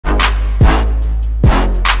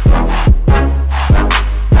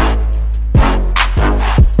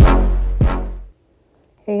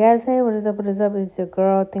guys, hey, what is up, it's your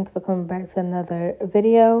girl. Thank you for coming back to another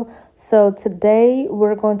video. So today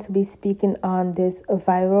we're going to be speaking on this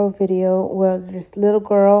viral video where this little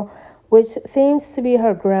girl, which seems to be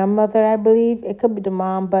her grandmother, I believe. It could be the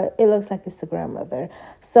mom, but it looks like it's the grandmother.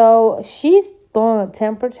 So she's throwing a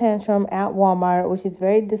temper tantrum at Walmart, which is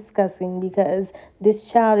very disgusting because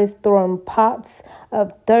this child is throwing pots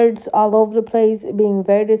of dirt all over the place, being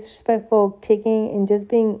very disrespectful, kicking, and just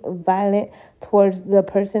being violent towards the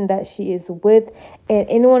person that she is with. And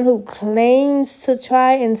anyone who claims to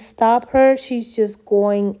try and stop her, she's just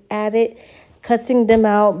going at it, cussing them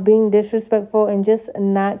out, being disrespectful, and just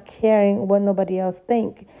not caring what nobody else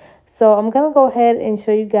think. So I'm going to go ahead and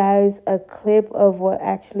show you guys a clip of what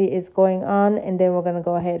actually is going on, and then we're going to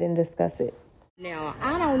go ahead and discuss it. Now,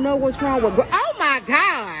 I don't know what's wrong with... Oh, my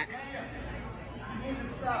God.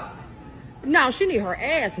 No, she need her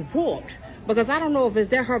ass whooped. Because I don't know if it's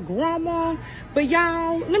that her grandma. But,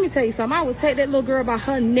 y'all, let me tell you something. I would take that little girl by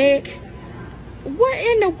her neck. What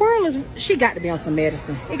in the world is... She got to be on some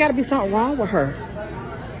medicine. It got to be something wrong with her.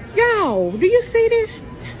 Y'all, do you see this?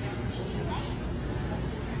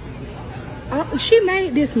 She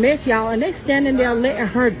made this mess, y'all, and they standing there letting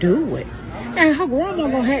her do it. And her grandma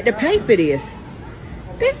gonna have to pay for this.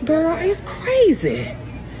 This girl is crazy.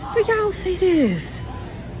 Do y'all see this?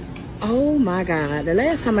 Oh my God! The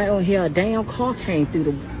last time I on here, a damn car came through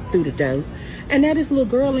the door, and now this little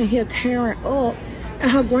girl in here tearing up,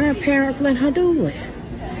 and her grandparents letting her do it.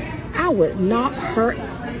 I would not hurt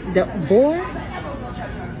the boy.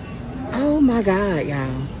 Oh my God,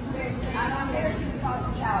 y'all.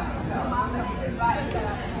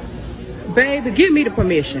 Baby, give me the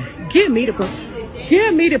permission. Give me the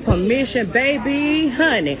permission, baby,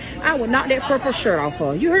 honey. I would knock that purple shirt off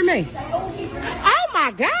her. You heard me? Oh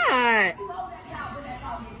my God.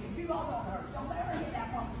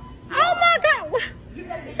 Oh my God.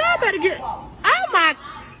 Y'all better get. Oh my.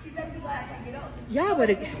 Y'all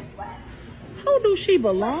better get. Who do she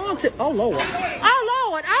belong to? Oh Lord. Oh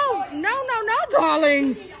Lord. Oh no,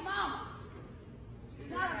 darling.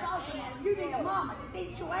 You need a mama to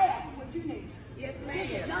beat your ass. What you need? Yes,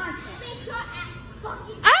 ma'am. Oh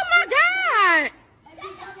my God!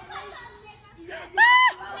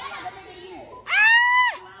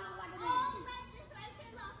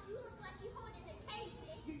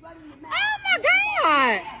 Oh my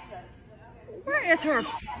God! Where is her?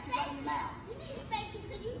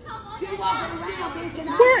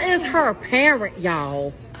 Where is her parent,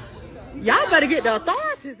 y'all? Y'all better get the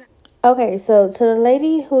authorities. Okay, so to the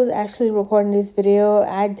lady who's actually recording this video,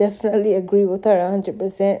 I definitely agree with her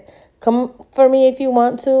 100%. Come for me if you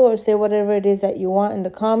want to, or say whatever it is that you want in the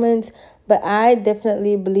comments. But I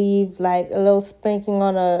definitely believe like a little spanking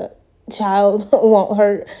on a child won't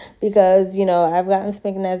hurt, because, you know, I've gotten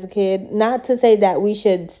spanking as a kid. Not to say that we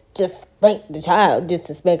should just spank the child just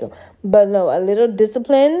to spank him, but no, a little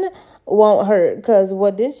discipline won't hurt, because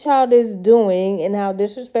what this child is doing and how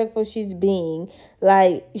disrespectful she's being,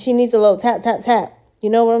 like, she needs a little tap, tap, tap. You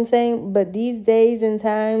know what I'm saying? But these days and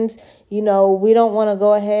times, you know, we don't want to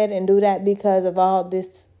go ahead and do that because of all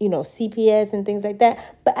this, you know, CPS and things like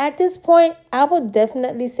that. But at this point, I would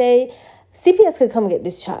definitely say CPS could come get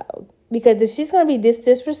this child. Because if she's going to be this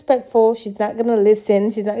disrespectful, she's not going to listen.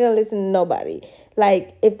 She's not going to listen to nobody.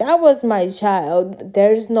 Like, if that was my child,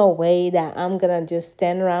 there's no way that I'm going to just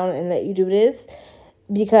stand around and let you do this.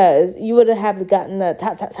 Because you would have gotten the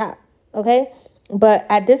tap, tap, tap. Okay? But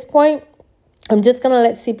at this point, I'm just going to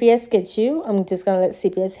let CPS get you. I'm just going to let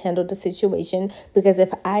CPS handle the situation. Because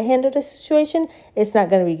if I handle the situation, it's not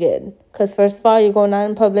going to be good. Because first of all, you're going out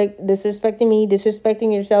in public, disrespecting me,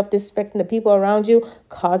 disrespecting yourself, disrespecting the people around you,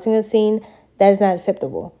 causing a scene. That is not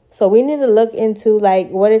acceptable. So we need to look into, like,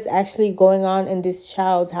 what is actually going on in this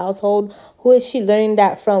child's household. Who is she learning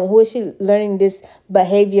that from? Who is she learning this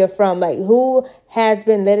behavior from? Like, who has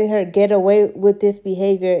been letting her get away with this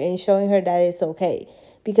behavior and showing her that it's okay?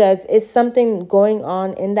 Because it's something going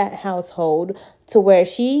on in that household to where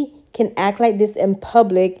she can act like this in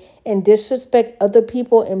public and disrespect other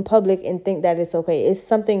people in public and think that it's okay. It's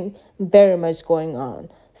something very much going on.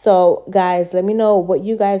 So, guys, let me know what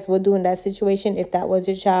you guys would do in that situation if that was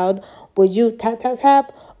your child. Would you tap, tap,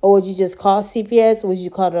 tap? Or would you just call CPS? Would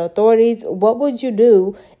you call the authorities? What would you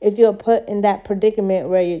do if you're put in that predicament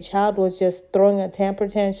where your child was just throwing a temper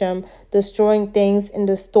tantrum, destroying things in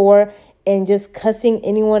the store, and just cussing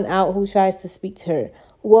anyone out who tries to speak to her?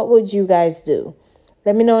 What would you guys do?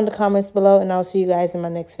 Let me know in the comments below, and I'll see you guys in my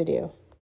next video.